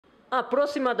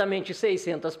Aproximadamente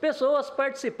 600 pessoas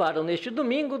participaram neste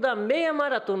domingo da Meia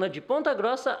Maratona de Ponta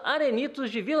Grossa,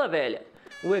 Arenitos de Vila Velha.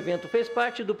 O evento fez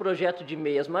parte do projeto de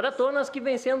meias maratonas que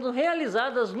vem sendo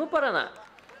realizadas no Paraná.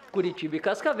 Curitiba e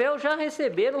Cascavel já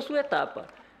receberam sua etapa.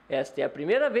 Esta é a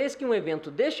primeira vez que um evento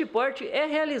deste porte é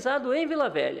realizado em Vila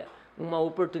Velha. Uma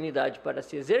oportunidade para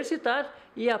se exercitar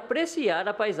e apreciar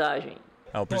a paisagem.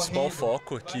 O principal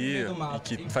foco aqui, e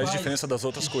que faz diferença das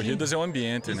outras corridas, é o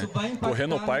ambiente, né? Correr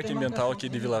no Parque Ambiental aqui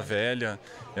de Vila Velha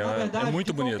é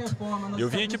muito bonito. Eu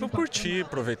vim aqui para curtir,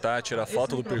 aproveitar, tirar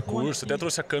foto do percurso, até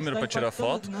trouxe a câmera para tirar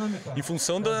foto, em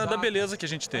função da beleza que a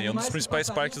gente tem. É um dos principais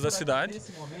parques da cidade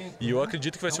e eu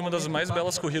acredito que vai ser uma das mais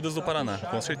belas corridas do Paraná,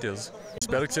 com certeza.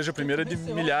 Espero que seja a primeira de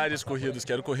milhares de corridas,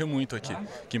 quero correr muito aqui.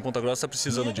 Aqui em Ponta Grossa está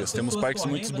precisando disso. Temos parques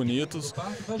muito bonitos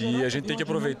e a gente tem que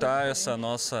aproveitar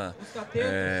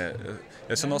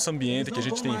esse nosso ambiente que a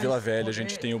gente tem em Vila Velha, a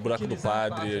gente tem o Buraco do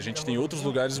Padre, a gente tem outros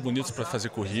lugares bonitos para fazer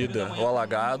corrida, o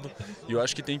Alagado, e eu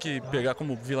acho que tem que pegar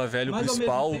como Vila Velha o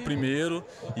principal, o primeiro,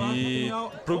 e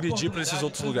progredir para esses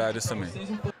outros lugares também.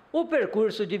 O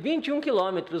percurso de 21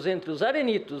 quilômetros entre os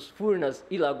Arenitos, Furnas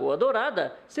e Lagoa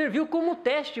Dourada serviu como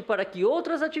teste para que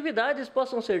outras atividades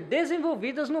possam ser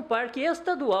desenvolvidas no Parque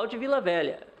Estadual de Vila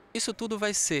Velha. Isso tudo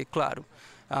vai ser, claro,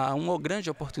 uma grande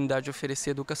oportunidade de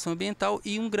oferecer educação ambiental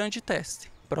e um grande teste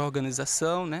para a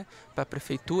organização, né, para a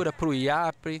prefeitura, para o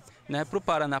IAPRE, né, para o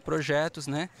Paraná Projetos,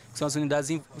 né, que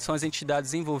são as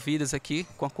entidades envolvidas aqui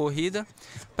com a corrida,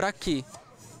 para que,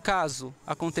 caso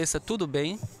aconteça tudo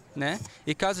bem, né,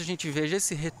 e caso a gente veja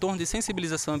esse retorno de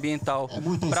sensibilização ambiental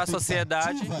para a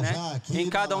sociedade, né, em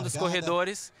cada um dos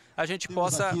corredores, a gente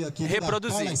possa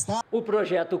reproduzir. O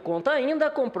projeto conta ainda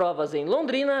com provas em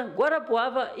Londrina,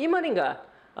 Guarapuava e Maringá.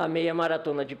 A Meia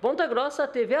Maratona de Ponta Grossa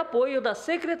teve apoio da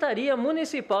Secretaria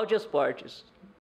Municipal de Esportes.